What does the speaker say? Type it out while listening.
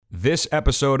This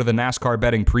episode of the NASCAR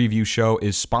Betting Preview Show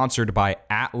is sponsored by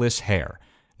Atlas Hair.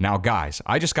 Now, guys,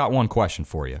 I just got one question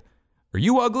for you. Are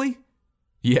you ugly?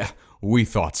 Yeah, we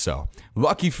thought so.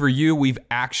 Lucky for you, we've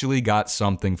actually got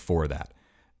something for that.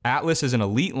 Atlas is an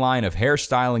elite line of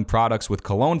hairstyling products with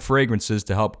cologne fragrances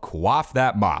to help quaff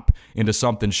that mop into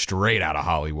something straight out of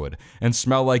Hollywood and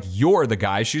smell like you're the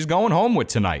guy she's going home with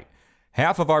tonight.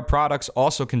 Half of our products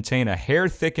also contain a hair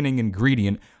thickening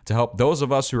ingredient to help those of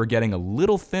us who are getting a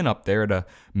little thin up there to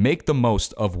make the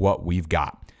most of what we've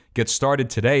got. Get started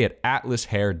today at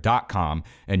atlashair.com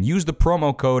and use the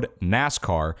promo code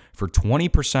NASCAR for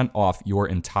 20% off your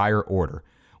entire order.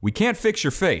 We can't fix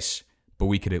your face, but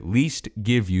we could at least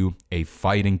give you a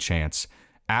fighting chance.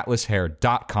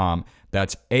 atlashair.com.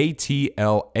 That's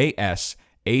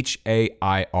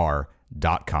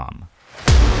atlashair.com.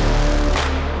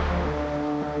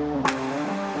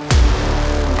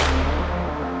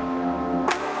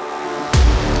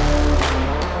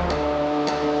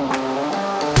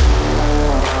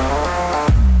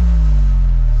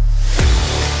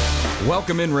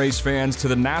 Welcome in, race fans, to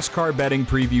the NASCAR Betting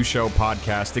Preview Show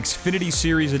podcast, Xfinity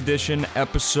Series Edition,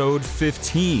 Episode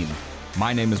 15.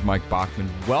 My name is Mike Bachmann.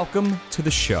 Welcome to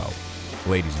the show.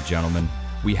 Ladies and gentlemen,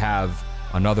 we have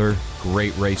another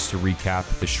great race to recap,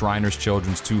 the Shriners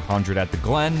Children's 200 at the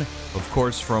Glen, of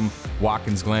course, from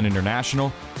Watkins Glen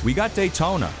International. We got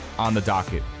Daytona on the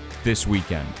docket this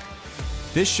weekend.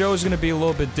 This show is going to be a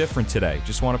little bit different today.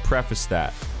 Just want to preface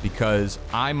that because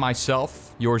I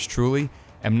myself, yours truly,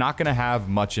 am not going to have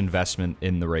much investment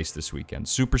in the race this weekend.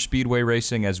 Super speedway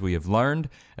racing, as we have learned,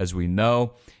 as we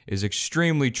know, is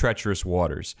extremely treacherous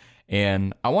waters.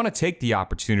 And I want to take the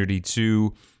opportunity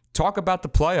to talk about the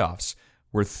playoffs.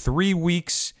 We're 3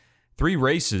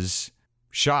 races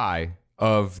shy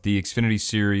of the Xfinity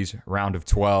Series round of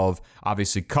 12.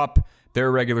 Obviously, Cup,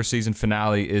 their regular season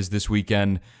finale is this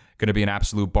weekend. Going to be an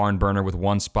absolute barn burner with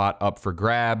one spot up for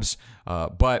grabs.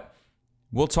 But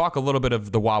we'll talk a little bit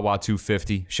of the Wawa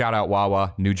 250. Shout out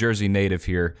Wawa, New Jersey native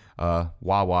here.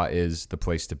 Wawa is the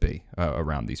place to be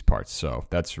around these parts, so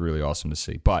that's really awesome to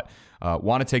see. But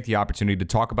want to take the opportunity to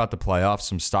talk about the playoffs,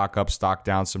 some stock up, stock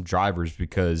down, some drivers,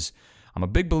 because I'm a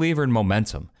big believer in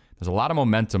momentum. There's a lot of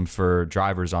momentum for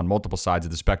drivers on multiple sides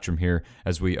of the spectrum here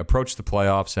as we approach the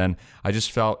playoffs, and I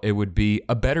just felt it would be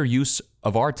a better use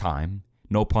of our time,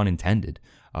 no pun intended,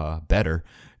 better,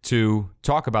 to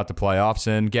talk about the playoffs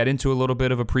and get into a little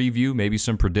bit of a preview, maybe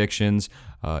some predictions,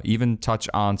 even touch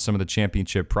on some of the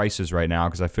championship prices right now,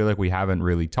 because I feel like we haven't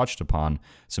really touched upon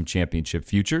some championship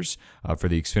futures for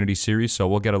the Xfinity Series, so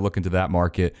we'll get a look into that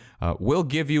market. We'll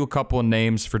give you a couple of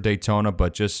names for Daytona,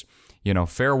 but just,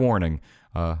 fair warning,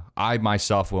 I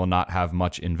myself will not have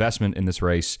much investment in this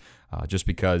race just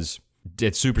because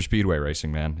it's super speedway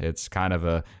racing, man. It's kind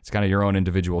of your own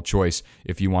individual choice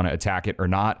if you want to attack it or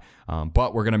not.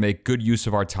 But we're going to make good use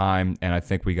of our time, and I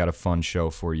think we got a fun show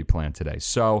for you planned today.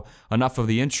 So enough of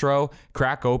the intro.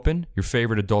 Crack open your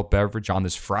favorite adult beverage on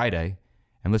this Friday,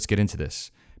 and let's get into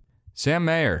this. Sam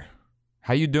Mayer,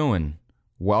 how you doing?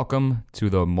 Welcome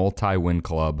to the multi-win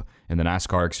club in the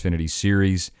NASCAR Xfinity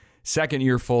Series. Second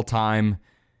year full-time,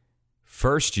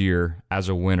 first year as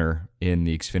a winner in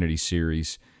the Xfinity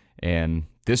Series. And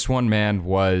this one, man,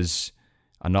 was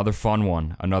another fun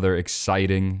one, another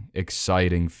exciting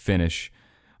finish,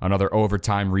 another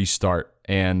overtime restart.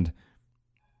 And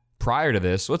prior to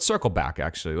this, let's circle back,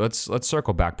 actually. Let's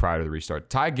circle back prior to the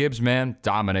restart. Ty Gibbs, man,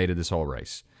 dominated this whole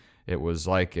race. It was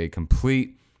like a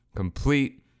complete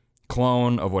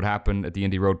clone of what happened at the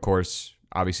Indy Road Course.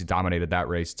 Obviously dominated that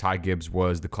race. Ty Gibbs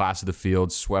was the class of the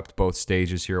field, swept both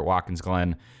stages here at Watkins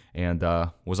Glen, and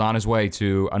was on his way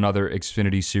to another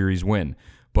Xfinity Series win.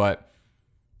 But,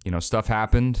 stuff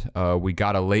happened. We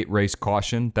got a late race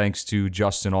caution thanks to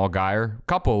Justin Allgaier. A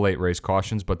couple of late race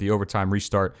cautions, but the overtime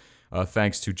restart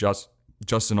thanks to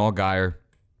Justin Allgaier.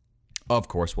 Of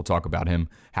course, we'll talk about him.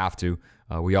 Have to.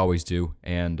 We always do.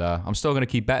 And I'm still going to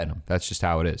keep betting him. That's just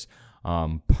how it is.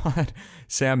 But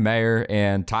Sam Mayer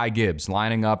and Ty Gibbs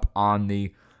lining up on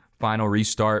the final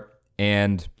restart.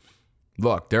 And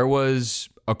look, there was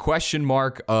a question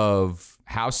mark of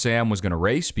how Sam was going to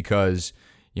race because,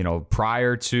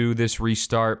 prior to this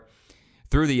restart,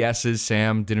 through the S's,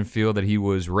 Sam didn't feel that he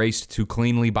was raced too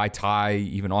cleanly by Ty,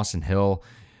 even Austin Hill,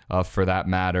 for that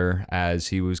matter, as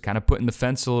he was kind of putting the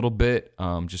fence a little bit,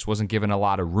 just wasn't given a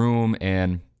lot of room,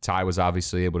 and Ty was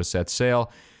obviously able to set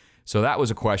sail. So that was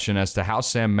a question as to how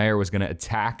Sam Mayer was going to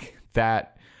attack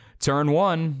that turn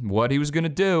one, what he was going to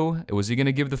do. Was he going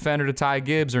to give the fender to Ty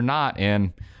Gibbs or not?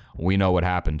 And we know what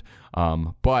happened.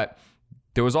 But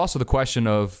there was also the question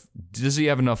of, does he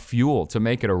have enough fuel to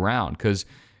make it around? Because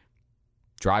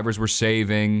Drivers were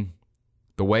saving.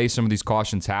 The way some of these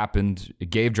cautions happened,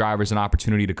 it gave drivers an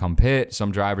opportunity to come pit.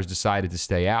 Some drivers decided to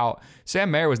stay out.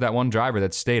 Sam Mayer was that one driver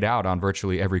that stayed out on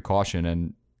virtually every caution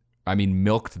and,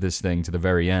 milked this thing to the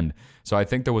very end. So I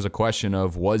think there was a question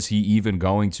of, was he even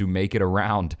going to make it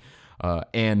around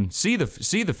and see the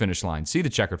finish line, see the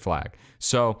checkered flag?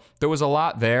 So there was a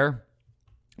lot there.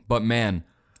 But man,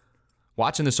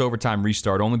 watching this overtime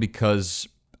restart only because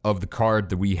of the card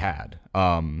that we had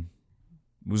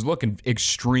was looking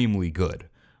extremely good,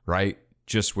 right?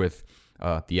 Just with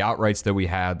the outrights that we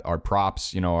had, our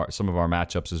props, some of our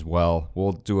matchups as well.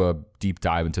 We'll do a deep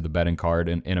dive into the betting card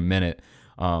in a minute.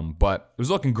 But it was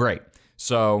looking great.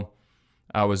 So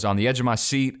I was on the edge of my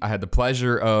seat. I had the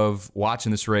pleasure of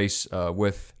watching this race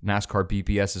with NASCAR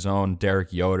BPS's own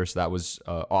Derek Yoder. So that was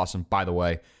awesome. By the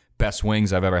way, best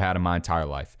wings I've ever had in my entire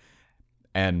life.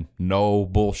 And no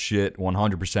bullshit,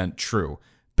 100% true.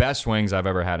 Best wings I've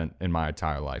ever had in my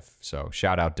entire life. So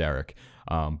shout out Derek.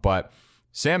 But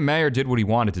Sam Mayer did what he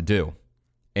wanted to do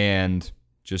and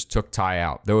just took Ty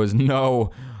out. There was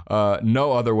no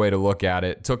other way to look at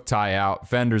it. Took Ty out.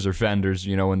 Fenders are fenders.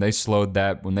 When they slowed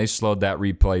that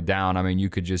replay down, you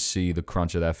could just see the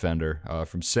crunch of that fender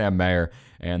from Sam Mayer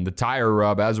and the tire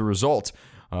rub as a result,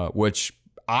 which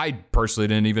I personally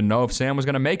didn't even know if Sam was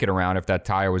going to make it around, if that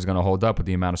tire was going to hold up with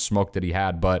the amount of smoke that he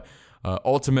had. But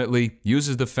ultimately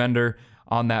uses the fender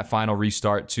on that final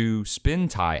restart to spin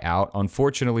Ty out.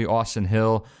 Unfortunately, Austin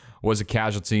Hill was a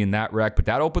casualty in that wreck, but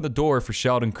that opened the door for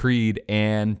Sheldon Creed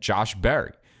and Josh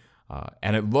Berry.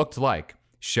 And it looked like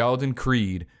Sheldon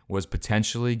Creed was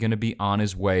potentially going to be on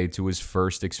his way to his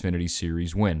first Xfinity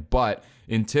Series win. But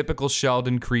in typical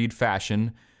Sheldon Creed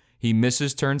fashion, he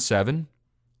misses turn 7,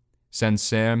 sends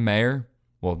Sam Mayer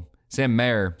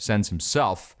sends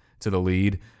himself to the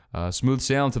lead, smooth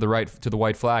sailing to the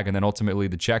white flag, and then ultimately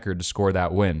the checker to score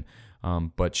that win.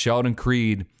 But Sheldon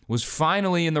Creed was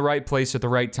finally in the right place at the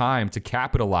right time to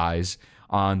capitalize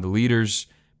on the leader's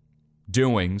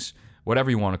doings, whatever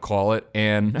you want to call it,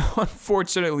 and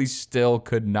unfortunately still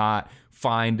could not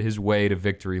find his way to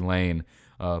victory lane.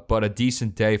 But a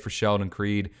decent day for Sheldon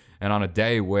Creed, and on a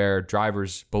day where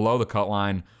drivers below the cut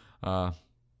line,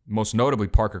 most notably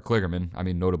Parker Kligerman,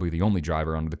 notably the only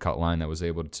driver under the cut line that was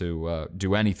able to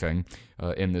do anything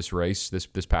in this race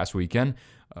this past weekend,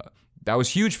 that was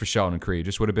huge for Sheldon Creed.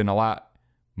 Just would have been a lot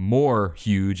more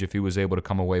huge if he was able to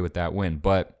come away with that win.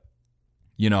 But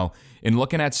in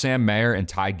looking at Sam Mayer and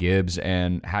Ty Gibbs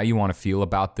and how you want to feel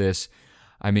about this,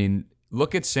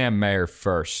 look at Sam Mayer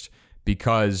first,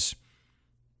 because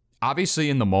obviously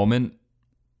in the moment,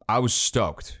 I was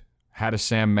stoked. Had a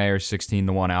Sam Mayer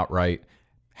 16-1 outright,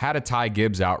 had a Ty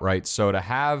Gibbs outright. So to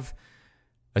have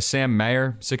a Sam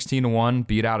Mayer 16-1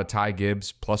 beat out a Ty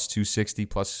Gibbs plus 260,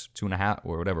 plus 2.5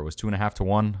 or whatever, it was 2.5 to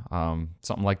 1,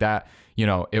 something like that.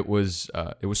 It was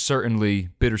certainly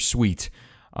bittersweet.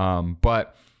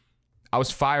 But I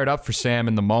was fired up for Sam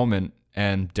in the moment,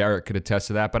 and Derek could attest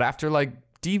to that. But after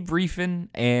debriefing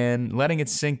and letting it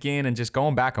sink in and just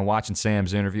going back and watching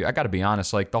Sam's interview, I got to be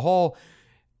honest,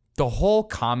 the whole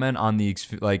comment on the an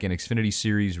Xfinity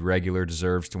Series regular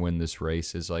deserves to win this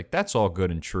race is that's all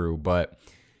good and true, but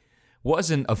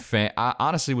wasn't a fan. I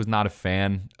honestly was not a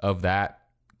fan of that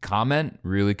comment.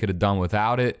 Really could have done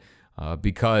without it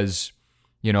because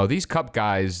these Cup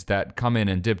guys that come in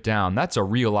and dip down, that's a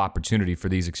real opportunity for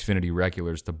these Xfinity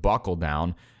regulars to buckle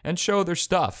down and show their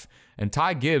stuff. And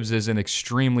Ty Gibbs is an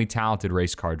extremely talented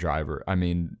race car driver.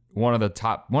 One of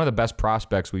the best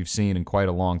prospects we've seen in quite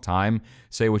a long time.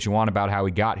 Say what you want about how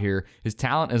he got here. His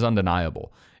talent is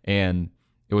undeniable. And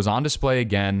it was on display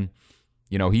again.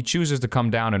 He chooses to come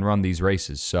down and run these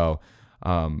races. So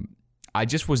I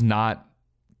just was not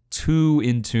too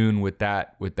in tune with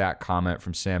that comment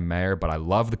from Sam Mayer, but I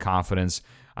love the confidence.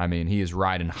 He is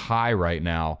riding high right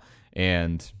now,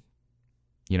 and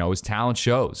his talent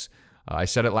shows. I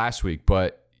said it last week,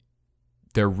 but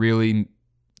there really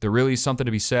is something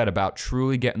to be said about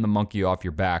truly getting the monkey off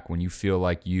your back when you feel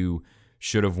like you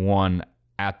should have won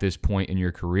at this point in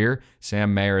your career.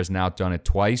 Sam Mayer has now done it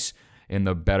twice in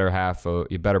the better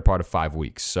part of 5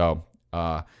 weeks. So,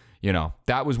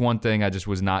 that was one thing I just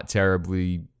was not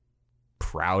terribly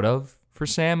proud of for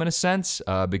Sam in a sense,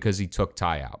 because he took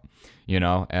Ty out,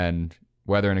 and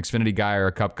whether an Xfinity guy or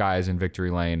a Cup guy is in victory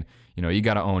lane, you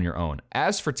got to own your own.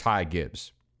 As for Ty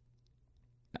Gibbs,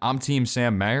 I'm team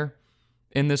Sam Mayer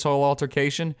in this whole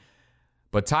altercation,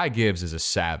 but Ty Gibbs is a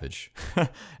savage,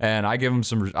 and I give him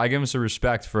some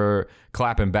respect for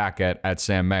clapping back at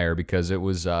Sam Mayer, because it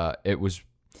was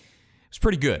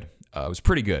pretty good. It was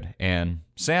pretty good, and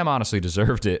Sam honestly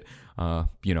deserved it.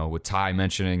 With Ty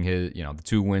mentioning his, the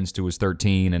 2 wins to his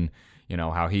 13, and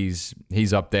how he's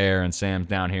up there and Sam's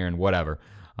down here and whatever.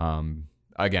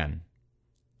 Again,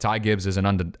 Ty Gibbs is an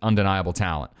undeniable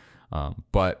talent,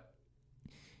 but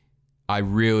I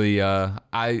really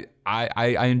I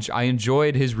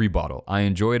enjoyed his rebuttal.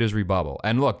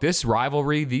 And look, this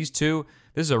rivalry, these two,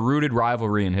 this is a rooted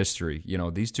rivalry in history.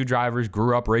 These two drivers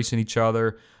grew up racing each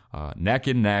other neck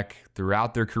and neck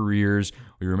throughout their careers.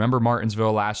 We remember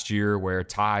Martinsville last year where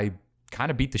Ty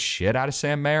kind of beat the shit out of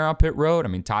Sam Mayer on pit road. I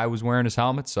mean, Ty was wearing his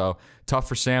helmet, so tough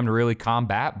for Sam to really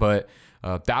combat, but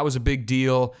that was a big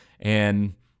deal.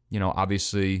 And,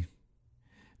 obviously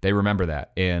they remember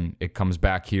that, and it comes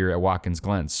back here at Watkins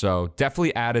Glen. So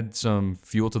definitely added some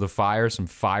fuel to the fire, some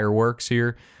fireworks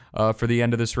here for the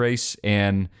end of this race.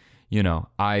 And,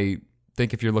 I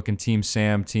think if you're looking Team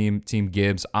Sam, Team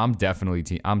Gibbs, I'm definitely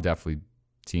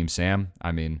Team Sam.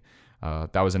 I mean,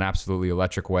 that was an absolutely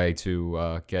electric way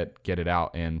to get it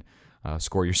out and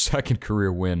score your second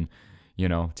career win.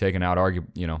 Taking out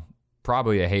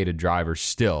probably a hated driver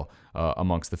still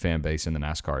amongst the fan base in the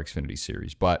NASCAR Xfinity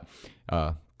Series. But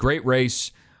great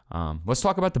race. Let's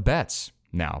talk about the bets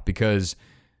now, because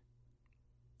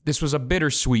this was a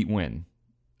bittersweet win,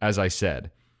 as I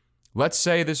said. Let's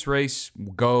say this race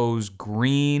goes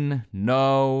green,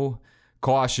 no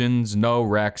cautions, no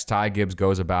wrecks. Ty Gibbs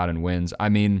goes about and wins. I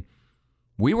mean,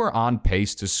 we were on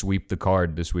pace to sweep the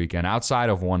card this weekend outside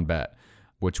of one bet,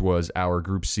 which was our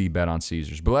Group C bet on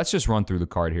Caesars. But let's just run through the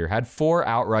card here. Had 4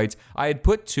 outrights. I had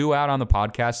put 2 out on the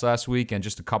podcast last week and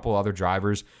just a couple other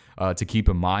drivers to keep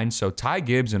in mind. So Ty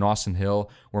Gibbs and Austin Hill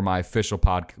were my official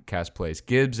podcast plays.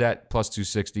 Gibbs at plus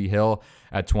 260, Hill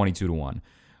at 22-1.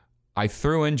 I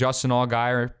threw in Justin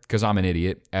Allgaier, because I'm an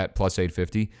idiot, at plus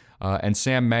 850, and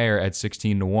Sam Mayer at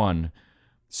 16-1.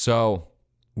 So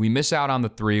we miss out on the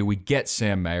 3. We get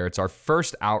Sam Mayer. It's our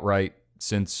first outright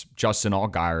since Justin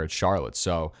Allgaier at Charlotte.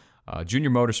 So Junior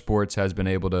Motorsports has been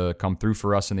able to come through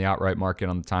for us in the outright market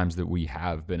on the times that we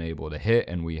have been able to hit,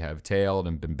 and we have tailed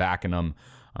and been backing them.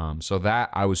 So that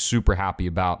I was super happy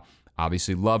about.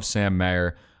 Obviously love Sam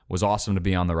Mayer. Was awesome to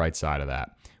be on the right side of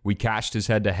that. We cashed his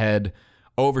head-to-head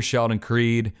over Sheldon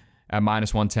Creed at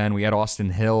minus 110. We had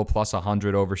Austin Hill plus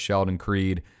 100 over Sheldon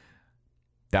Creed.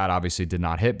 That obviously did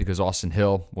not hit because Austin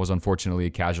Hill was unfortunately a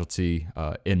casualty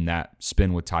in that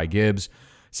spin with Ty Gibbs.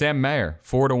 Sam Mayer,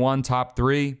 4-1, top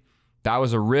 3. That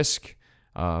was a risk,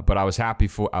 but I was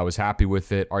happy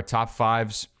with it. Our top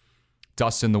 5s,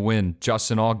 Dustin the win,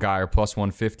 Justin Allgaier plus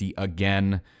 150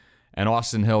 again, and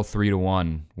Austin Hill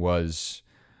 3-1 was,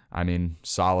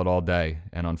 solid all day.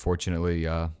 And unfortunately,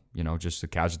 just a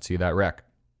casualty of that wreck.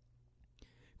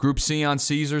 Group C on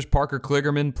Caesars, Parker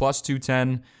Kligerman plus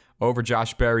 210 over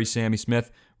Josh Berry, Sammy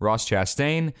Smith, Ross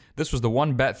Chastain. This was the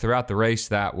one bet throughout the race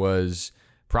that was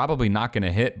probably not going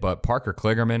to hit, but Parker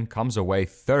Kligerman comes away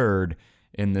third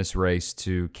in this race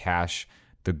to cash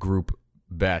the group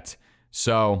bet.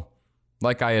 So,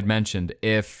 like I had mentioned,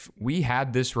 if we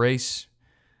had this race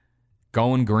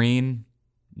going green,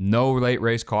 no late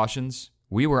race cautions,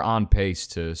 we were on pace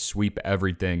to sweep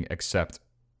everything except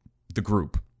the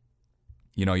group.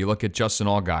 You look at Justin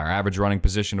Allgaier, average running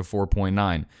position of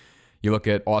 4.9. You look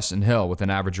at Austin Hill with an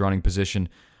average running position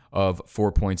of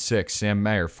 4.6. Sam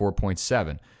Mayer,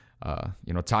 4.7.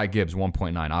 Ty Gibbs,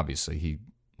 1.9. Obviously, he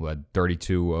led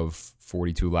 32 of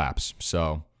 42 laps,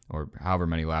 or however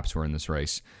many laps were in this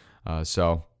race.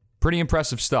 So pretty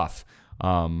impressive stuff.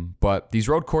 But these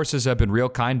road courses have been real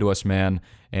kind to us, man,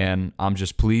 and I'm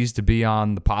just pleased to be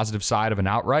on the positive side of an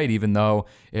outright, even though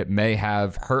it may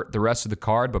have hurt the rest of the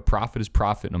card, but profit is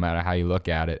profit no matter how you look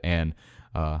at it, and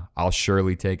I'll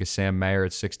surely take a Sam Mayer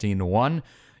at 16-1.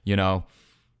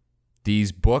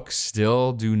 These books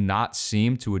still do not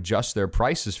seem to adjust their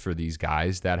prices for these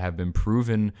guys that have been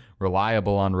proven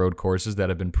reliable on road courses, that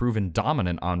have been proven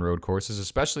dominant on road courses,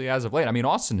 especially as of late.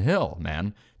 Austin Hill,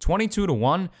 man,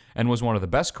 22-1 and was one of the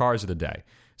best cars of the day.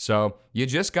 So you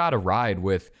just got to ride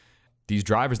with these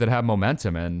drivers that have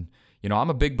momentum. And, I'm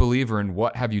a big believer in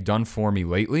what have you done for me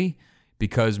lately,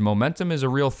 because momentum is a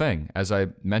real thing, as I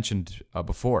mentioned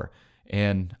before.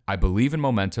 And I believe in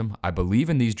momentum. I believe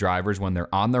in these drivers when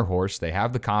they're on their horse. They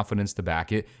have the confidence to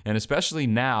back it. And especially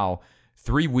now,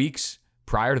 3 weeks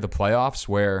prior to the playoffs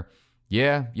where,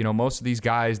 most of these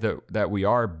guys that we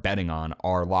are betting on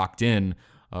are locked in,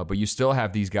 but you still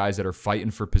have these guys that are fighting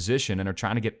for position and are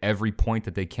trying to get every point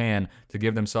that they can to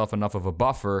give themselves enough of a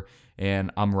buffer.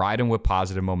 And I'm riding with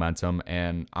positive momentum.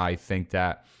 And I think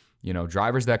that,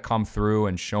 drivers that come through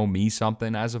and show me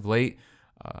something as of late,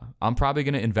 I'm probably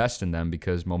going to invest in them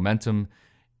because momentum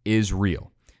is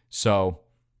real. So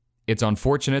it's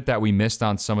unfortunate that we missed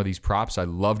on some of these props. I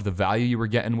loved the value you were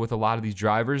getting with a lot of these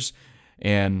drivers.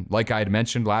 And like I had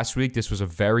mentioned last week, this was a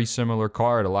very similar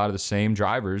card, a lot of the same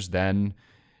drivers than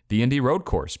the Indy road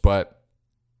course. But,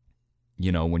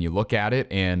 when you look at it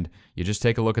and you just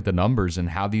take a look at the numbers and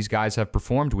how these guys have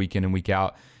performed week in and week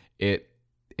out, it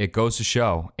goes to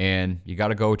show. And you got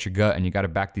to go with your gut and you got to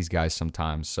back these guys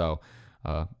sometimes. So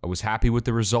I was happy with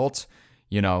the result,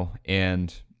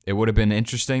 and it would have been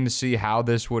interesting to see how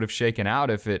this would have shaken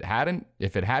out if it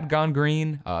had gone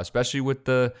green, especially with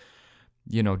the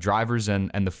drivers and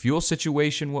the fuel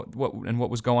situation, what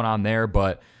was going on there.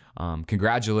 But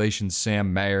congratulations,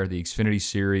 Sam Mayer, the Xfinity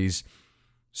Series.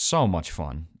 So much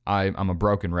fun. I'm a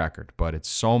broken record, but it's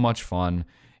so much fun.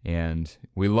 And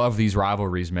we love these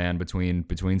rivalries, man,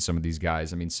 between some of these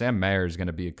guys. I mean, Sam Mayer is going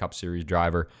to be a Cup Series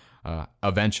driver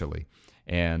eventually.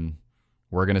 And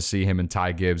we're going to see him and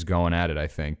Ty Gibbs going at it, I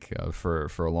think, for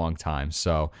a long time.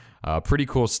 So pretty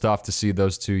cool stuff to see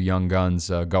those two young guns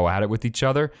go at it with each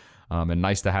other. And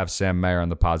nice to have Sam Mayer on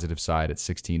the positive side at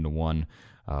 16-1.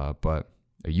 But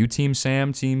are you Team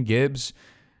Sam, Team Gibbs?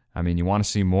 I mean, you want to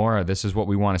see more? This is what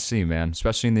we want to see, man,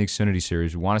 especially in the Xfinity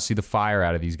Series. We want to see the fire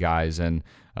out of these guys, and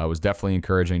it was definitely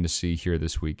encouraging to see here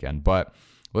this weekend. But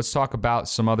let's talk about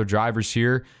some other drivers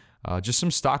here. Just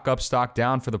some stock up, stock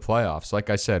down for the playoffs. Like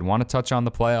I said, want to touch on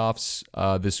the playoffs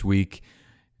this week,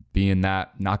 being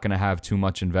that not going to have too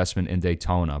much investment in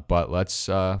Daytona. But let's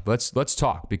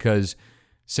talk, because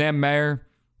Sam Mayer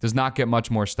does not get much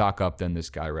more stock up than this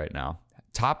guy right now.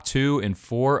 Top 2 in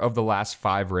 4 of the last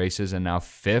 5 races, and now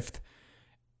 5th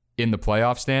in the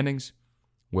playoff standings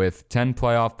with 10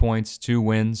 playoff points, 2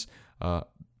 wins.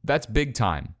 That's big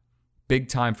time. Big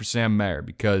time for Sam Mayer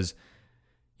because,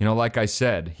 like I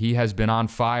said, he has been on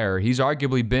fire. He's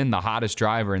arguably been the hottest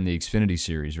driver in the Xfinity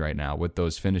Series right now with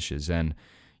those finishes. And,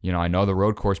 I know the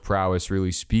road course prowess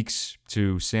really speaks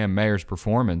to Sam Mayer's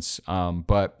performance,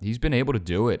 but he's been able to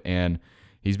do it, and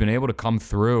he's been able to come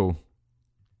through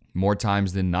more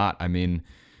times than not. I mean,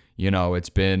 it's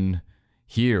been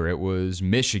here. It was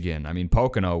Michigan. I mean,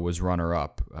 Pocono was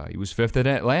runner-up. He was 5th at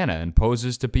Atlanta and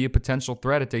poses to be a potential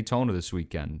threat at Daytona this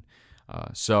weekend.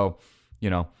 So,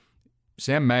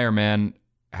 Sam Mayer, man,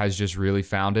 has just really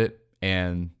found it,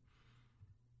 and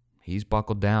he's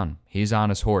buckled down. He's on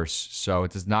his horse. So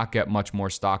it does not get much more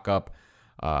stock up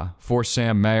for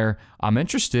Sam Mayer. I'm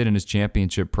interested in his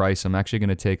championship price. I'm actually going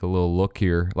to take a little look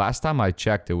here. Last time I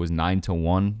checked, it was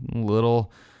 9-1. A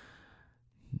little,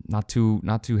 not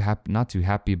too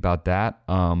happy about that.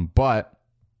 But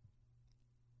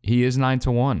he is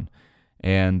 9-1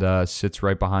 and sits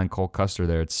right behind Cole Custer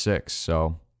there at 6.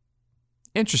 So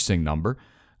interesting number.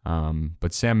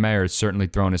 But Sam Mayer has certainly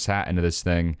thrown his hat into this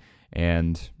thing,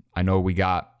 and I know we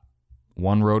got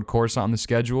one road course on the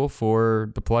schedule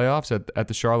for the playoffs at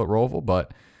the Charlotte Roval,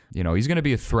 but he's going to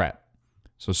be a threat.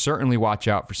 So certainly watch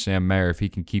out for Sam Mayer if he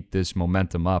can keep this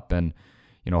momentum up and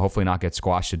hopefully not get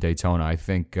squashed at Daytona. I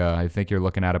think you're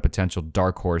looking at a potential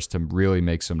dark horse to really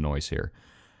make some noise here.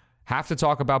 Have to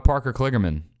talk about Parker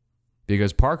Kligerman,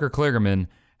 because Parker Kligerman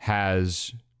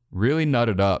has really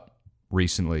nutted up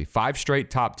recently. 5 straight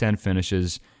top 10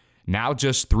 finishes, now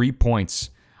just 3 points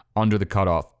under the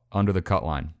cut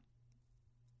line.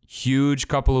 Huge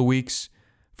couple of weeks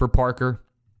for Parker.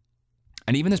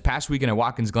 And even this past weekend at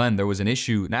Watkins Glen, there was an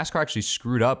issue. NASCAR actually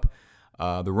screwed up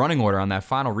the running order on that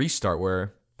final restart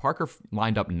where Parker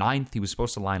lined up 9th. He was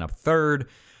supposed to line up 3rd,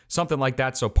 something like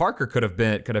that. So Parker could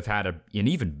have had an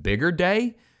even bigger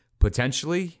day,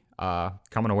 potentially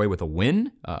coming away with a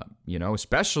win,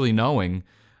 especially knowing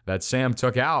that Sam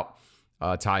took out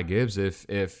Ty Gibbs.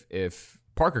 If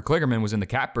Parker Kligerman was in the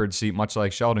catbird seat, much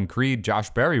like Sheldon Creed, Josh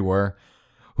Berry were,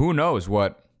 who knows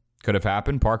what could have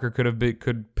happened? Parker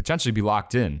could potentially be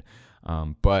locked in.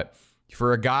 But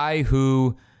for a guy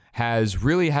who has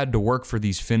really had to work for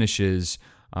these finishes,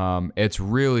 it's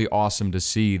really awesome to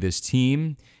see this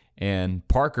team. And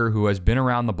Parker, who has been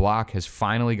around the block, has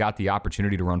finally got the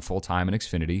opportunity to run full-time in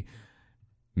Xfinity,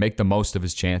 make the most of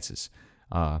his chances.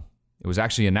 It was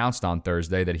actually announced on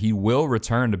Thursday that he will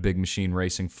return to Big Machine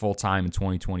Racing full-time in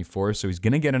 2024, so he's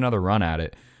going to get another run at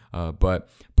it. But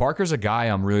Parker's a guy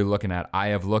I'm really looking at. I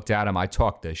have looked at him. I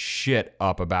talked the shit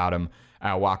up about him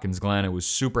at Watkins Glen. I was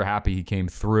super happy he came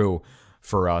through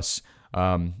for us.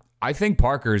 I think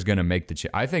Parker is going to make the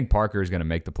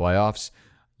playoffs.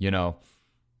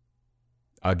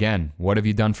 Again, what have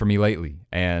you done for me lately?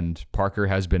 And Parker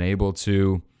has been able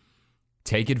to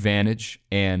take advantage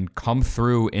and come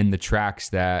through in the tracks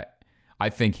that I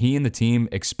think he and the team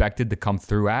expected to come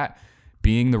through at,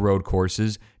 being the road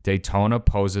courses. Daytona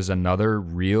poses another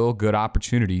real good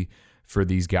opportunity for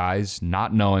these guys,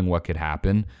 not knowing what could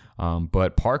happen.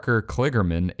 But Parker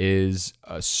Kligerman is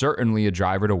certainly a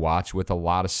driver to watch with a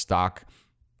lot of stock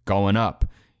going up,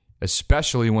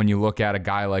 especially when you look at a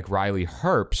guy like Riley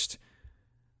Herbst,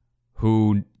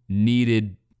 who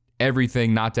needed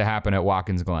everything not to happen at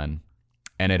Watkins Glen,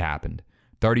 and it happened.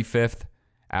 35th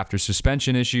after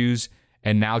suspension issues,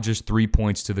 and now just 3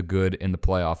 points to the good in the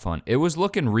playoff hunt. It was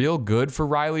looking real good for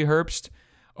Riley Herbst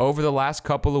over the last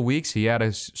couple of weeks. He had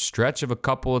a stretch of a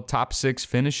couple of top 6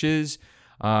 finishes,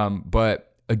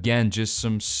 but again, just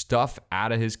some stuff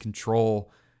out of his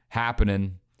control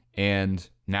happening, and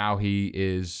now he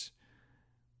is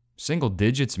single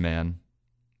digits, man,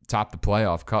 top the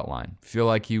playoff cut line. Feel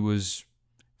like he was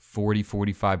 40,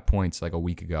 45 points like a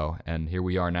week ago, and here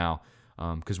we are now.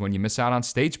 Because when you miss out on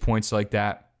stage points like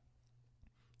that,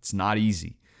 it's not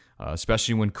easy,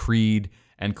 especially when Creed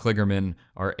and Kligerman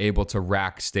are able to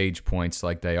rack stage points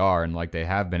like they are and like they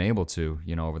have been able to,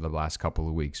 over the last couple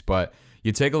of weeks. But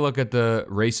you take a look at the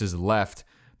races left,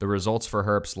 the results for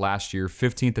Herbst last year: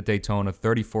 15th at Daytona,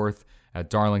 34th at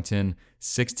Darlington,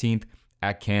 16th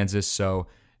at Kansas. So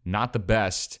not the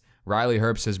best. Riley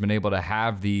Herbst has been able to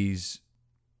have these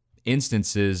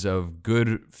instances of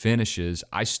good finishes.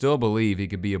 I still believe he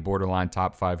could be a borderline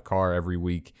top 5 car every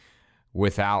week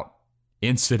without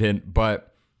incident,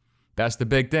 but that's the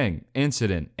big thing,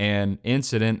 incident. And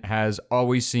incident has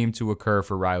always seemed to occur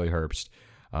for Riley Herbst.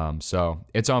 So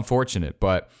it's unfortunate,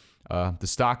 but the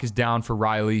stock is down for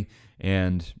Riley,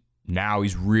 and now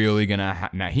he's really going to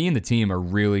now he and the team are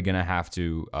really going to have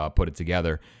to put it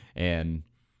together and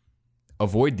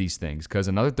avoid these things, because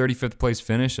another 35th place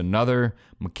finish, another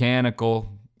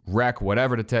mechanical wreck,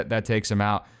 whatever that takes him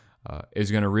out,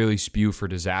 is going to really spew for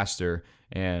disaster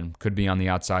and could be on the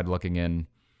outside looking in,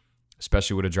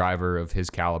 especially with a driver of his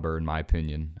caliber, in my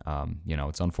opinion.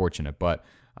 It's unfortunate, but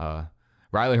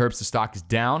Riley Herbst, the stock is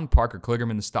down. Parker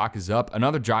Kligerman, the stock is up.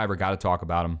 Another driver, got to talk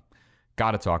about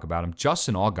him.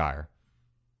 Justin Allgaier.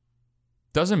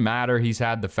 Doesn't matter. He's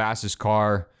had the fastest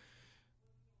car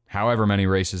however many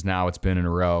races now it's been in a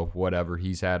row, whatever.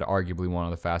 He's had arguably one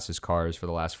of the fastest cars for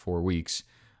the last 4 weeks,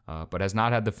 but has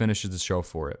not had the finishes to show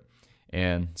for it.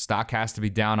 And stock has to be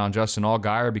down on Justin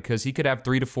Allgaier, because he could have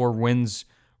 3 to 4 wins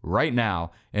right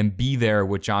now and be there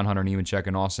with John Hunter Nemechek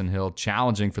and Austin Hill,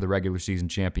 challenging for the regular season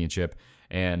championship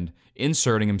and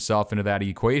inserting himself into that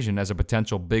equation as a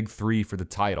potential big 3 for the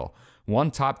title.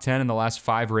 One top 10 in the last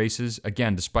 5 races.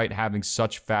 Again, despite having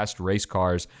such fast race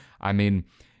cars,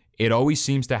 it always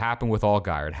seems to happen with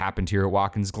Allgaier. It happened here at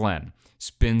Watkins Glen.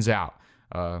 Spins out.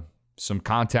 Some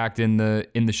contact in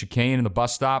the chicane and the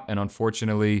bus stop, and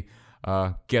unfortunately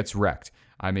gets wrecked.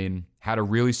 Had a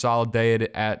really solid day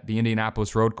at the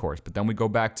Indianapolis road course, but then we go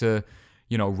back to,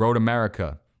 Road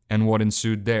America and what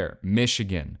ensued there.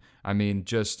 Michigan.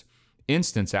 Just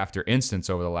instance after instance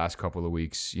over the last couple of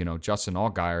weeks. Justin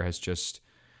Allgaier has just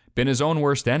been his own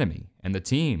worst enemy, and the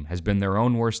team has been their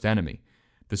own worst enemy.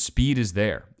 The speed is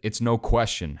there. It's no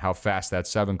question how fast that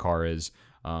 7 car is.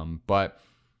 But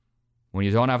when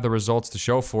you don't have the results to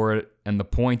show for it and the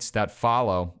points that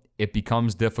follow, it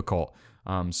becomes difficult.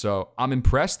 So I'm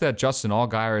impressed that Justin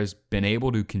Allgaier has been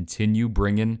able to continue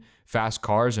bringing fast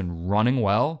cars and running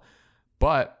well,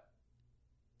 but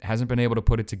hasn't been able to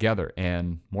put it together.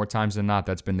 And more times than not,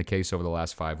 that's been the case over the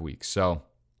last 5 weeks. So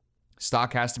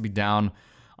stock has to be down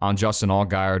on Justin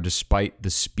Allgaier despite the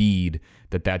speed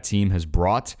that team has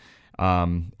brought.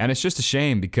 And it's just a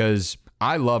shame, because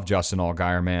I love Justin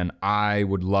Allgaier, man. I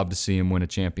would love to see him win a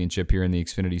championship here in the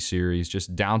Xfinity Series.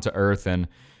 Just down to earth and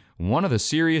one of the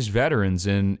serious veterans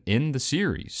in the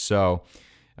series. So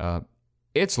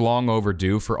it's long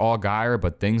overdue for Allgaier,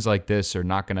 but things like this are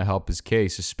not going to help his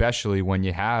case, especially when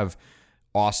you have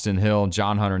Austin Hill and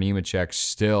John Hunter Nemechek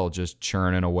still just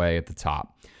churning away at the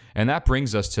top. And that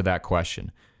brings us to that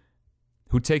question.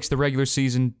 Who takes the regular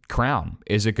season crown?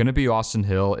 Is it going to be Austin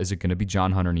Hill? Is it going to be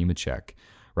John Hunter Nemechek?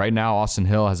 Right now, Austin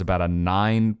Hill has about a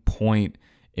 9-point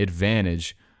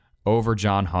advantage over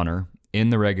John Hunter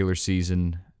in the regular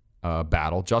season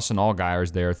battle. Justin Allgaier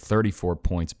is there 34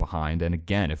 points behind. And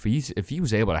again, if he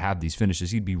was able to have these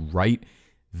finishes, he'd be right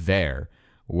there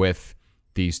with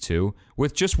these two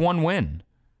with just 1 win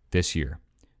this year.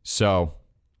 So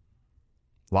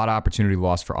a lot of opportunity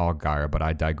lost for Allgaier, but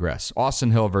I digress.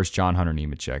 Austin Hill versus John Hunter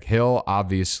Nemechek. Hill,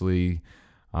 obviously,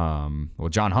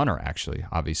 John Hunter, actually,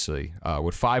 obviously,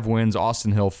 with 5 wins.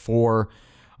 Austin Hill, 4.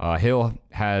 Hill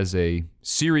has a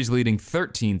series-leading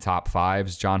 13 top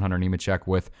 5s. John Hunter Nemechek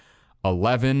with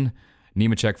 11.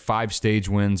 Nemechek, 5 stage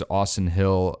wins. Austin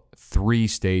Hill, 3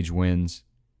 stage wins.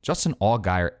 Justin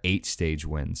Allgaier, 8 stage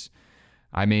wins.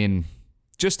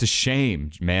 Just a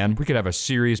shame, man. We could have a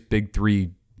serious big 3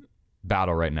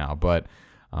 battle right now, but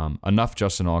enough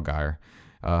Justin Allgaier.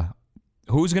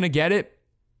 Who's going to get it?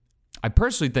 I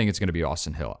personally think it's going to be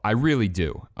Austin Hill. I really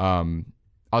do.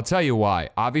 I'll tell you why.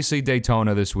 Obviously,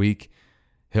 Daytona this week.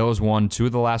 Hill has won 2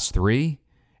 of the last 3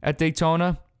 at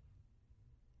Daytona.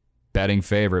 Betting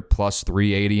favorite plus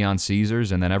 380 on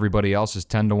Caesars, and then everybody else is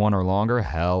 10-1 or longer.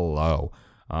 Hello.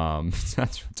 That's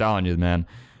what I'm telling you, man.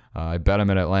 I bet him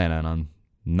at Atlanta, and I'm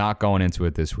not going into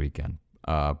it this weekend.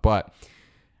 But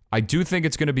I do think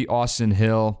it's going to be Austin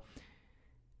Hill.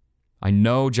 I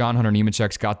know John Hunter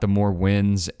Nemechek's got the more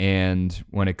wins, and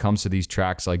when it comes to these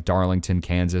tracks like Darlington,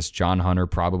 Kansas, John Hunter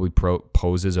probably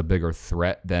poses a bigger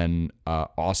threat than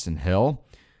Austin Hill.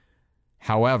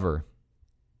 However,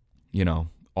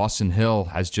 Austin Hill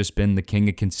has just been the king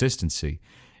of consistency,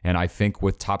 and I think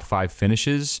with top 5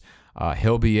 finishes,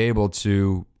 he'll be able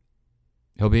to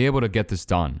get this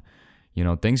done.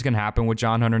 Things can happen with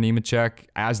John Hunter Nemechek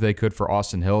as they could for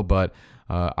Austin Hill, but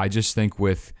I just think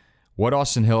with what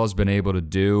Austin Hill has been able to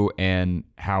do and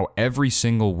how every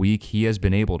single week he has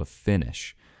been able to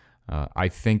finish, I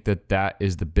think that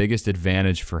is the biggest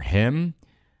advantage for him.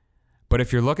 But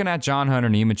if you're looking at John Hunter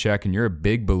Nemechek and you're a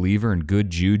big believer in good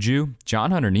juju,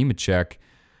 John Hunter Nemechek,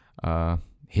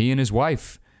 he and his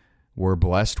wife were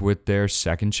blessed with their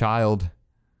second child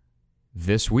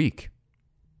this week.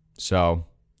 So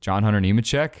John Hunter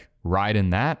Nemechek, ride in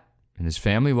that in his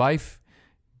family life.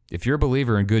 If you're a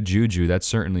believer in good juju, that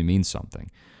certainly means something.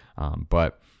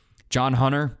 But John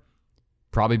Hunter,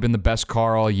 probably been the best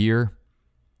car all year,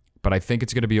 but I think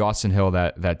it's going to be Austin Hill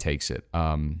that takes it.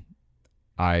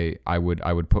 I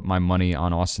would put my money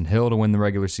on Austin Hill to win the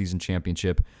regular season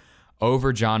championship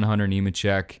over John Hunter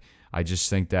Nemechek. I just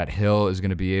think that Hill is going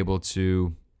to be able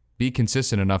to be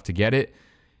consistent enough to get it.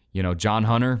 John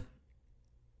Hunter,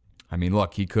 I mean,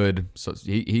 look, he could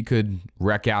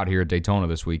wreck out here at Daytona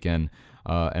this weekend,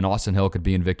 and Austin Hill could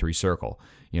be in victory circle.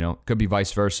 Could be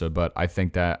vice versa, but I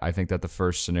think that the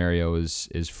first scenario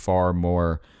is far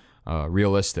more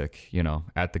realistic,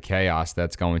 at the chaos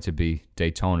that's going to be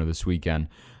Daytona this weekend.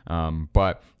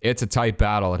 But it's a tight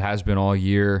battle. It has been all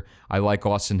year. I like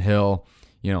Austin Hill.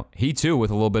 He too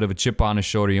with a little bit of a chip on his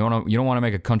shoulder. You don't want to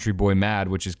make a country boy mad,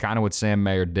 which is kind of what Sam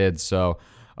Mayer did. So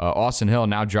Austin Hill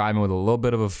now driving with a little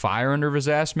bit of a fire under his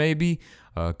ass, maybe.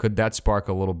 Could that spark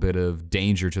a little bit of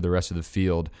danger to the rest of the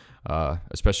field,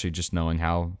 especially just knowing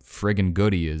how friggin'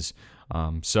 good he is.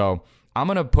 So I'm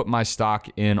going to put my stock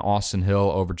in Austin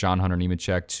Hill over John Hunter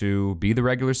Nemechek to be the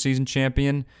regular season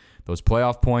champion. Those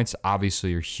playoff points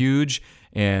obviously are huge,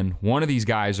 and one of these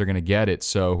guys are going to get it.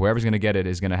 So whoever's going to get it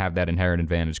is going to have that inherent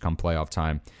advantage come playoff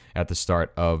time at the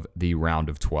start of the round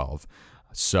of 12.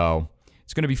 So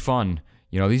it's going to be fun.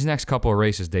 These next couple of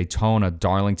races, Daytona,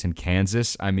 Darlington,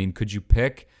 Kansas, I mean, could you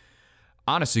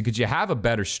have a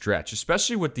better stretch,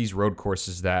 especially with these road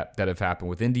courses that have happened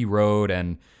with Indy Road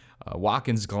and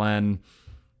Watkins Glen?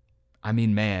 I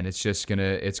mean, man, it's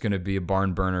gonna be a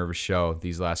barn burner of a show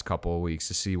these last couple of weeks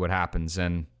to see what happens.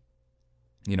 And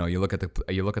you look at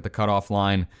the cutoff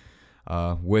line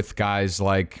with guys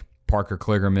like Parker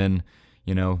Kligerman.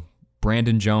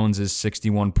 Brandon Jones is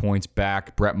 61 points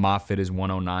back. Brett Moffitt is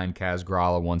 109. Kaz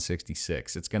Grala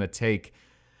 166. It's gonna take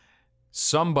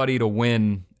somebody to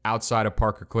win outside of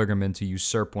Parker Kligerman to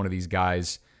usurp one of these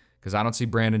guys, because I don't see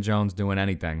Brandon Jones doing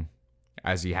anything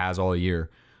as he has all year.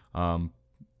 And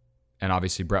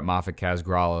obviously Brett Moffitt, Kaz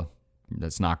Grala,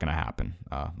 that's not going to happen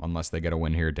unless they get a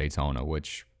win here at Daytona,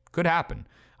 which could happen,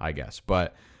 I guess.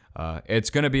 But it's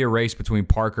going to be a race between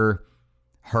Parker,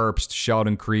 Herbst,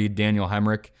 Sheldon Creed, Daniel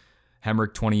Hemrick.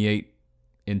 Hemrick 28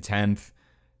 in 10th,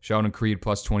 Sheldon Creed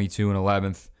plus 22 in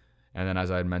 11th, and then as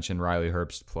I had mentioned, Riley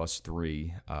Herbst plus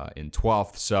 3 in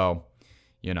 12th. So,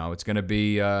 it's going to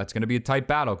be a tight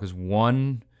battle because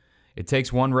it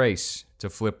takes one race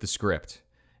to flip the script,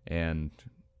 and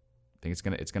I think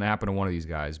it's gonna happen to one of these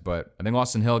guys. But I think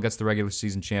Austin Hill gets the regular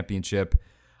season championship.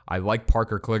 I like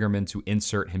Parker Kligerman to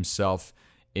insert himself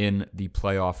in the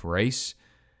playoff race.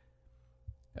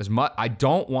 I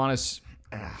don't want to.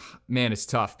 Man, it's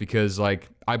tough because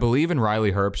I believe in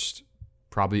Riley Herbst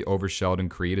probably over Sheldon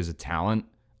Creed as a talent,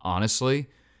 honestly.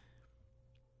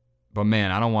 But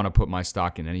man, I don't want to put my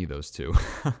stock in any of those two.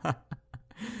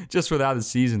 Just with how the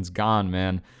season's gone,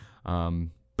 man.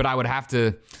 But I would have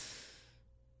to.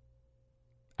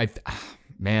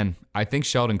 I think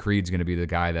Sheldon Creed's going to be the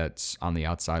guy that's on the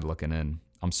outside looking in.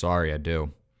 I'm sorry, I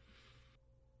do.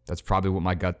 That's probably what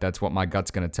my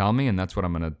gut's going to tell me, and that's what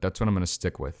I'm going to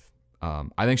stick with.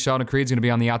 I think Sheldon Creed's going to be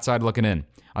on the outside looking in.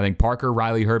 I think Parker,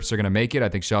 Riley Herbst are going to make it. I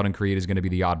think Sheldon Creed is going to be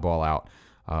the oddball out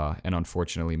and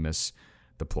unfortunately miss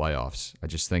the playoffs. I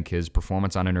just think his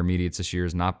performance on intermediates this year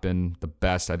has not been the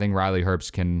best. I think Riley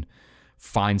Herbst can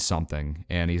find something,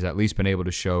 and he's at least been able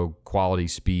to show quality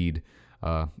speed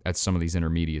at some of these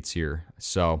intermediates here.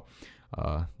 So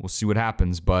we'll see what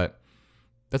happens, but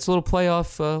that's a little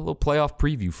playoff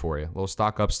preview for you. A little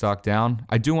stock up, stock down.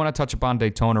 I do want to touch upon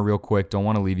Daytona real quick. Don't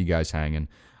want to leave you guys hanging.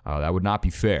 That would not be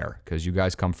fair because you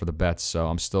guys come for the bets. So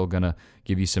I'm still gonna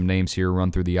give you some names here,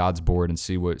 run through the odds board, and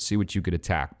see what you could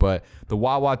attack. But the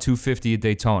Wawa 250 at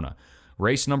Daytona,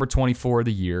 race number 24 of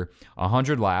the year,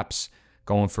 100 laps,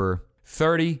 going for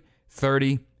 30,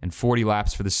 30, and 40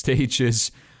 laps for the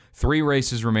stages. 3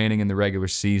 races remaining in the regular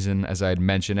season, as I had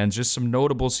mentioned, and just some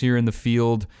notables here in the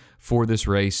field for this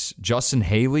race. Justin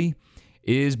Haley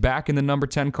is back in the number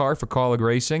 10 car for Kaulig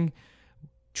Racing.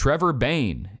 Trevor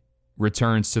Bayne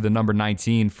returns to the number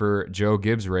 19 for Joe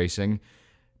Gibbs Racing.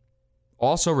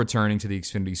 Also returning to the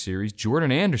Xfinity Series,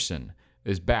 Jordan Anderson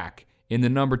is back in the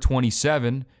number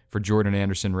 27 for Jordan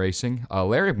Anderson Racing.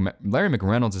 Larry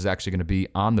McReynolds is actually going to be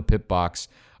on the pit box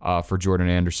for Jordan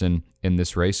Anderson in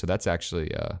this race, so that's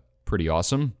actually pretty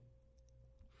awesome.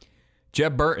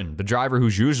 Jeb Burton, the driver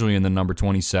who's usually in the number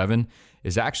 27,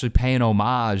 is actually paying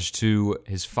homage to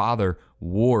his father,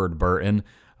 Ward Burton,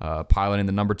 piloting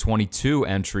the number 22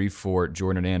 entry for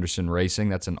Jordan Anderson Racing.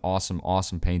 That's an awesome,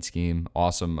 awesome paint scheme,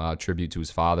 awesome tribute to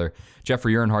his father.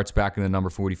 Jeffrey Earnhardt's back in the number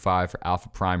 45 for Alpha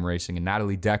Prime Racing, and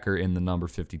Natalie Decker in the number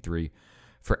 53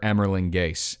 for Emmerling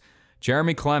Gase.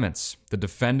 Jeremy Clements, the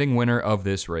defending winner of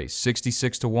this race,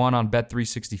 66-1 on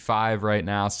Bet365 right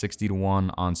now,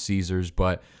 60-1 on Caesars.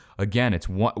 But again, it's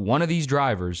one of these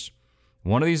drivers,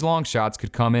 one of these long shots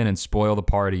could come in and spoil the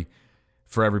party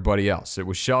for everybody else. It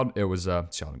was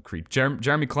Sheldon Creed.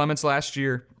 Jeremy Clements last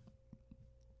year.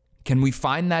 Can we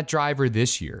find that driver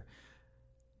this year?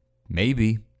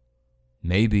 Maybe.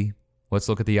 Let's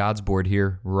look at the odds board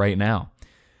here right now.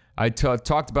 I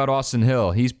talked about Austin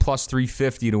Hill. He's plus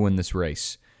 350 to win this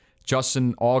race.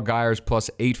 Justin Allgaier's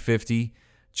plus 850.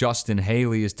 Justin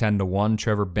Haley is 10-1.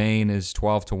 Trevor Bayne is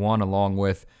 12-1, along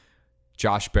with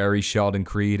Josh Berry, Sheldon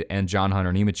Creed, and John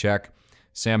Hunter Nemechek.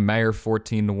 Sam Mayer,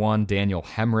 14-1. Daniel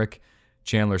Hemrick,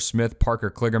 Chandler Smith, Parker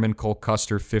Kligerman, Cole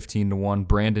Custer, 15-1.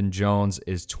 Brandon Jones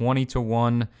is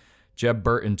 20-1. Jeb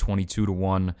Burton,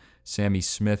 22-1. Sammy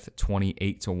Smith,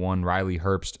 28-1. Riley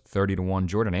Herbst, 30-1.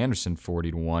 Jordan Anderson,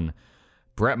 40-1.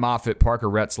 Brett Moffitt, Parker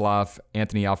Retzlaff,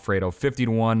 Anthony Alfredo,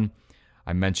 50-1.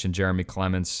 I mentioned Jeremy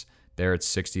Clements there at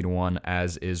 60-1,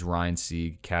 as is Ryan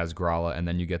Sieg, Kaz Gralla, and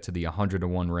then you get to the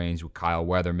 100-1 range with Kyle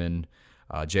Weatherman,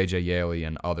 JJ Yaley,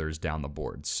 and others down the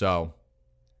board. So,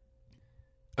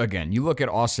 again, you look at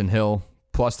Austin Hill,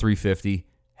 plus 350,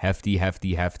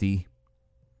 hefty.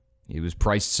 He was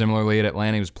priced similarly at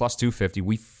Atlanta. He was plus 250.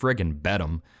 We friggin' bet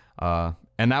him.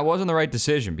 And that wasn't the right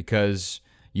decision because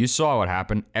you saw what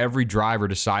happened. Every driver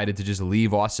decided to just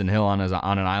leave Austin Hill on an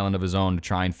island of his own to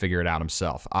try and figure it out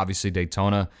himself. Obviously,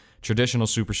 Daytona, traditional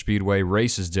super speedway,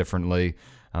 races differently.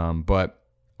 But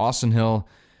Austin Hill,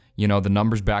 the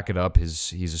numbers back it up.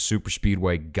 He's a super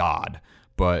speedway god.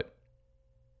 But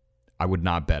I would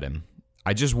not bet him.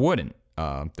 I just wouldn't.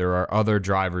 There are other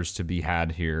drivers to be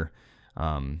had here.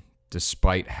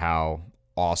 Despite how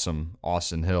awesome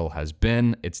Austin Hill has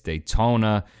been, it's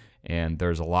Daytona, and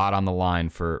there's a lot on the line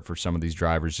for some of these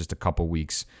drivers just a couple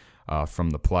weeks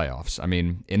from the playoffs. I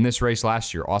mean, in this race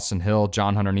last year, Austin Hill,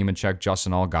 John Hunter Nemechek,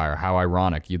 Justin Allgaier. How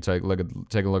ironic! You take a look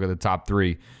at the top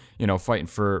three, fighting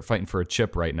for a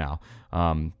chip right now.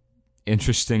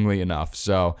 Interestingly enough,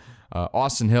 so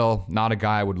Austin Hill, not a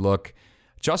guy I would look.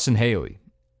 Justin Haley,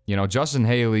 Justin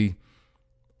Haley,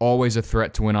 always a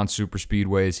threat to win on super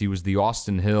speedways. He was the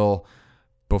Austin Hill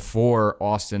before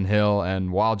Austin Hill,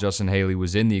 and while Justin Haley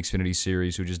was in the Xfinity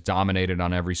Series, who just dominated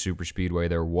on every super speedway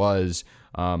there was.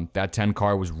 That 10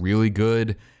 car was really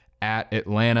good at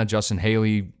Atlanta. Justin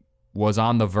Haley was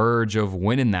on the verge of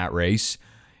winning that race.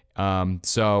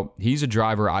 So he's a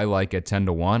driver I like at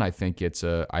 10-1. I think it's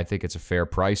a fair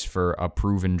price for a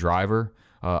proven driver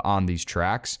on these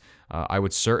tracks. I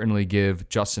would certainly give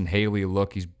Justin Haley a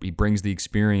look. He brings the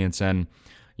experience and,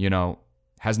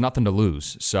 has nothing to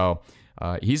lose. So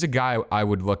he's a guy I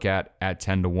would look at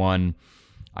 10-1.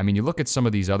 I mean, you look at some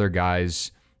of these other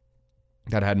guys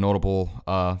that had notable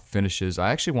finishes.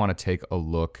 I actually want to take a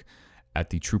look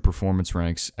at the True Performance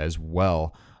ranks as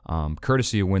well,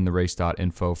 courtesy of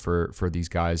wintherace.info for these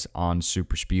guys on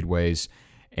super speedways.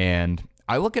 And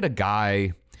I look at a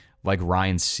guy like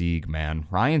Ryan Sieg, man.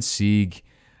 Ryan Sieg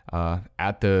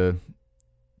at the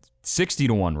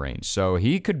 60-1 range. So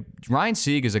Ryan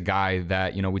Sieg is a guy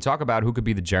that, we talk about who could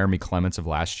be the Jeremy Clements of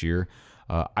last year.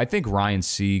 I think Ryan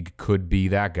Sieg could be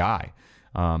that guy.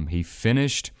 He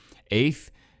finished 8th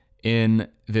in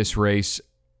this race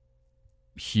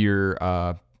here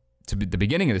to the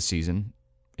beginning of the season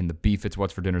in the Beef It's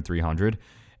What's for Dinner 300.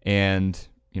 And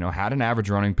had an average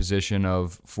running position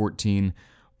of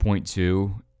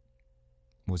 14.2,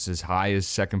 was as high as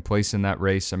second place in that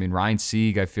race. I mean, Ryan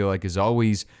Sieg, I feel like, is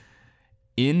always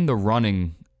in the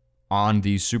running on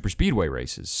these super speedway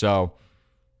races. So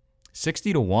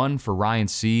 60-1 for Ryan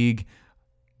Sieg.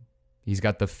 He's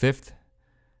got the 5th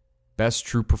best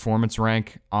true performance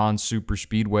rank on super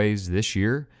speedways this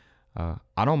year.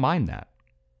 I don't mind that.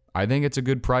 I think it's a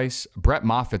good price. Brett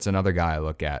Moffitt's another guy I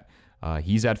look at.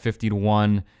 He's at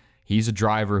 50-1. He's a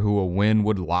driver who a win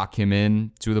would lock him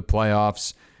in to the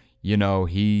playoffs.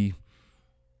 He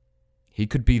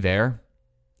could be there.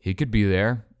 He could be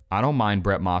there. I don't mind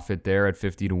Brett Moffitt there at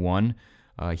 50-1.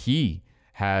 He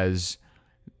has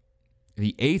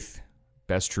the 8th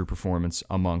best true performance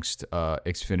amongst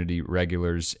Xfinity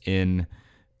regulars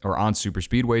on super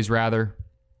speedways rather.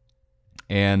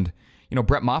 And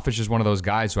Brett Moffitt's just one of those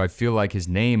guys who I feel like his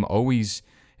name always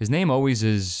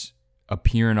is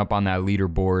appearing up on that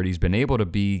leaderboard. He's been able to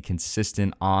be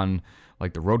consistent on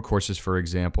like the road courses, for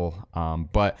example.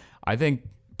 But I think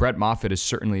Brett Moffitt is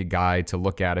certainly a guy to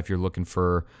look at if you're looking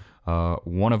for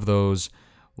one of those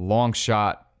long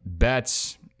shot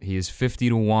bets. He is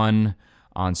 50-1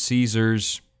 on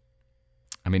Caesars.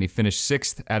 I mean, he finished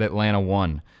 6th at Atlanta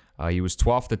 1. He was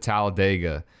 12th at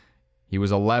Talladega. He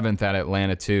was 11th at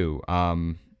Atlanta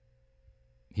 2.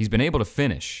 He's been able to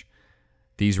finish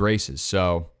these races.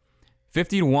 So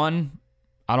 50-1,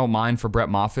 I don't mind for Brett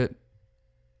Moffitt.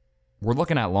 We're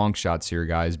looking at long shots here,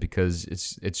 guys, because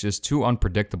it's just too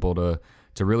unpredictable to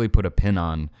really put a pin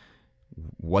on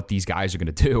what these guys are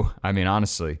going to do. I mean,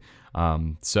 honestly.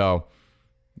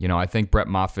 I think Brett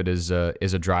Moffitt is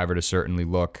a driver to certainly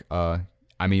look.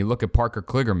 You look at Parker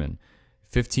Kligerman,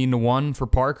 15-1 for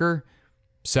Parker,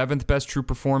 7th best true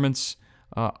performance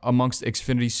amongst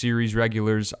Xfinity Series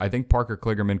regulars. I think Parker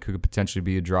Kligerman could potentially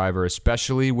be a driver,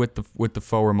 especially with the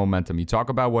forward momentum. You talk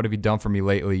about what have you done for me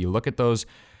lately. You look at those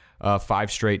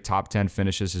 5 straight top 10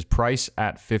 finishes. His price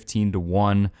at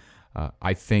 15-1,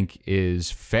 I think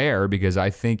is fair because I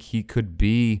think he could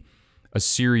be a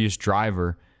serious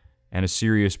driver and a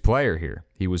serious player here.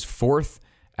 He was 4th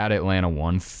at Atlanta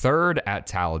 1, 3rd at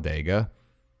Talladega,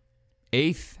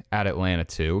 8th at Atlanta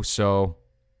 2. So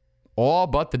all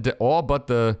but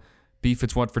the beef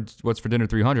it's what's for dinner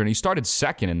 300. And he started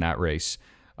 2nd in that race,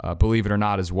 believe it or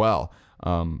not, as well.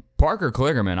 Parker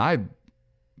Kligerman, I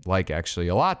like actually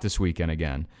a lot this weekend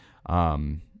again.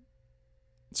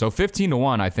 So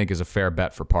 15-1, I think, is a fair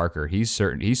bet for Parker. He's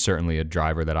certainly a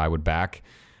driver that I would back.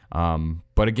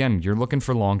 But again, you're looking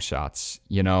for long shots.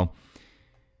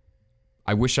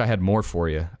 I wish I had more for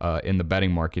you in the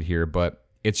betting market here, but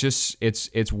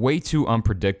it's way too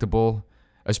unpredictable,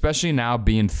 especially now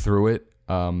being through it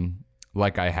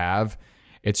like I have.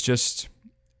 It's just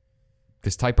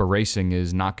this type of racing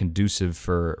is not conducive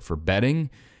for betting,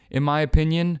 in my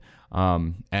opinion.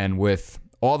 And with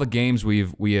all the games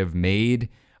we have made,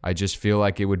 I just feel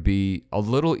like it would be a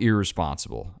little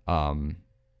irresponsible,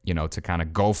 to kind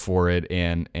of go for it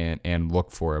and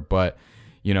look for it. But,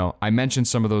 I mentioned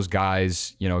some of those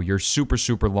guys, your super,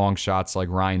 super long shots like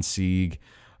Ryan Sieg,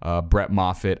 Brett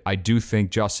Moffitt. I do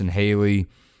think Justin Haley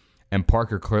and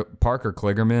Parker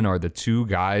Kligerman are the 2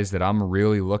 guys that I'm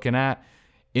really looking at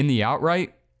in the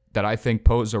outright that I think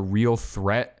pose a real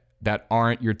threat that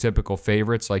aren't your typical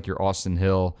favorites like your Austin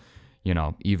Hill,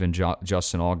 even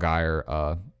Justin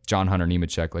Allgaier, John Hunter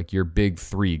Nemechek, like your big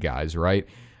 3 guys, right?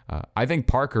 I think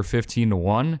Parker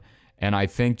 15-1 and I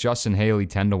think Justin Haley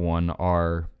 10-1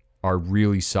 are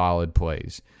really solid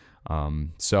plays.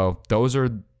 So those are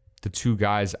the 2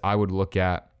 guys I would look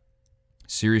at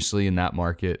seriously in that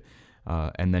market.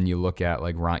 And then you look at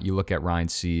Ryan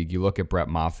Sieg, you look at Brett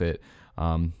Moffitt,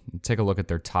 take a look at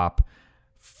their top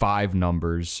 5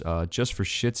 numbers just for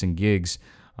shits and gigs.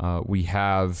 We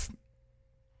have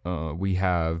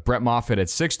Brett Moffitt at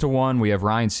 6-1. We have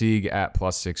Ryan Sieg at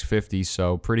plus 650.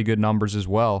 So pretty good numbers as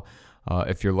well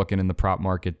if you're looking in the prop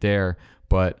market there.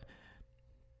 But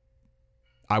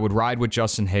I would ride with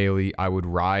Justin Haley. I would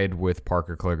ride with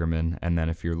Parker Kligerman. And then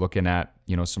if you're looking at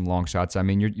some long shots, I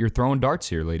mean you're throwing darts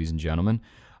here, ladies and gentlemen.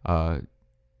 I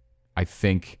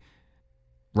think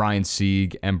Ryan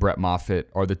Sieg and Brett Moffitt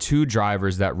are the 2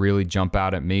 drivers that really jump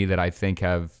out at me that I think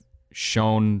have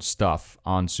shown stuff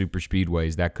on super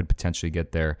speedways that could potentially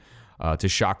get there to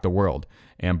shock the world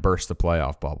and burst the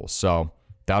playoff bubble. So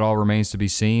that all remains to be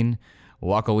seen.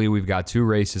 Luckily, we've got 2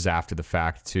 races after the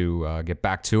fact to get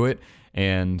back to it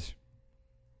and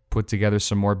put together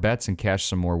some more bets and cash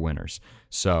some more winners.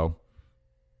 So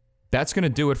that's going to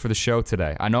do it for the show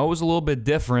today. I know it was a little bit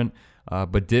different,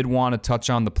 but did want to touch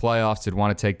on the playoffs, did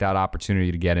want to take that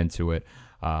opportunity to get into it.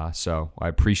 So I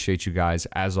appreciate you guys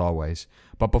as always.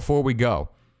 But before we go,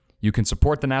 you can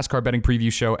support the NASCAR Betting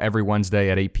Preview Show every Wednesday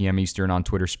at 8 p.m. Eastern on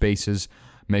Twitter Spaces.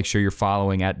 Make sure you're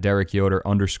following at Derek Yoder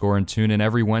 _ and tune in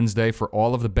every Wednesday for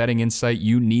all of the betting insight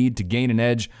you need to gain an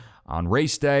edge on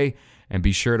race day. And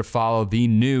be sure to follow the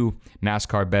new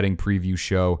NASCAR Betting Preview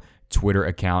Show Twitter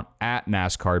account at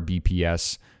NASCAR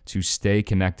BPS to stay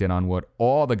connected on what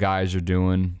all the guys are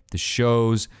doing, the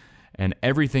shows, and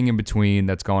everything in between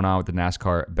that's going on with the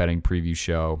NASCAR Betting Preview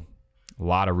Show. A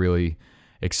lot of really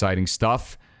exciting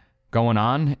stuff going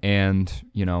on, and,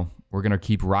 you know, we're going to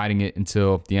keep riding it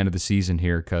until the end of the season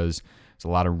here because there's a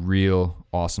lot of real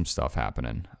awesome stuff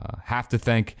happening. Have to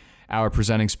thank our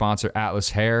presenting sponsor,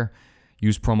 Atlas Hair.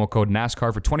 Use promo code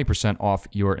NASCAR for 20% off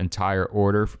your entire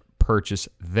order purchase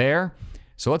there.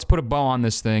 So let's put a bow on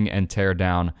this thing and tear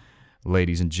down,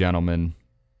 ladies and gentlemen.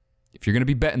 If you're going to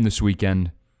be betting this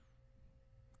weekend,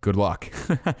 good luck.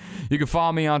 You can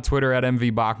follow me on Twitter at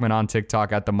MV Bachmann, on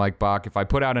TikTok at the Mike Bach. If I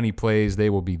put out any plays, they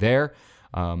will be there.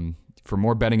 For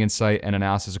more betting insight and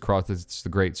analysis across the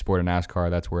great sport of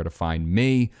NASCAR, that's where to find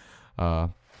me.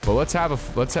 But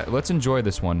let's enjoy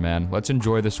this one, man. Let's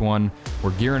enjoy this one.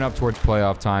 We're gearing up towards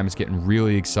playoff time. It's getting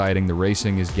really exciting. The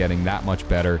racing is getting that much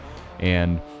better,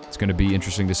 and it's going to be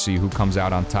interesting to see who comes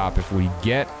out on top. If we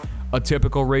get a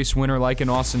typical race winner like an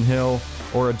Austin Hill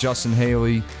or a Justin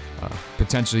Haley,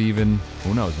 potentially even,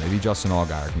 who knows, maybe Justin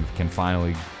Allgaier can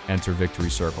finally enter victory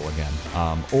circle again.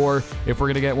 Or if we're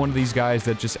going to get one of these guys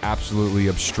that just absolutely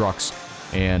obstructs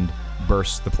and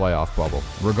bursts the playoff bubble.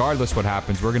 Regardless what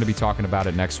happens, we're going to be talking about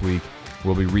it next week.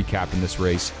 We'll be recapping this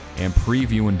race and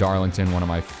previewing Darlington, one of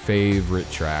my favorite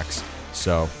tracks.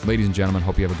 So, ladies and gentlemen,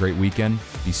 hope you have a great weekend.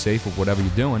 Be safe with whatever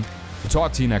you're doing. We'll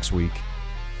talk to you next week.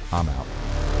 I'm out.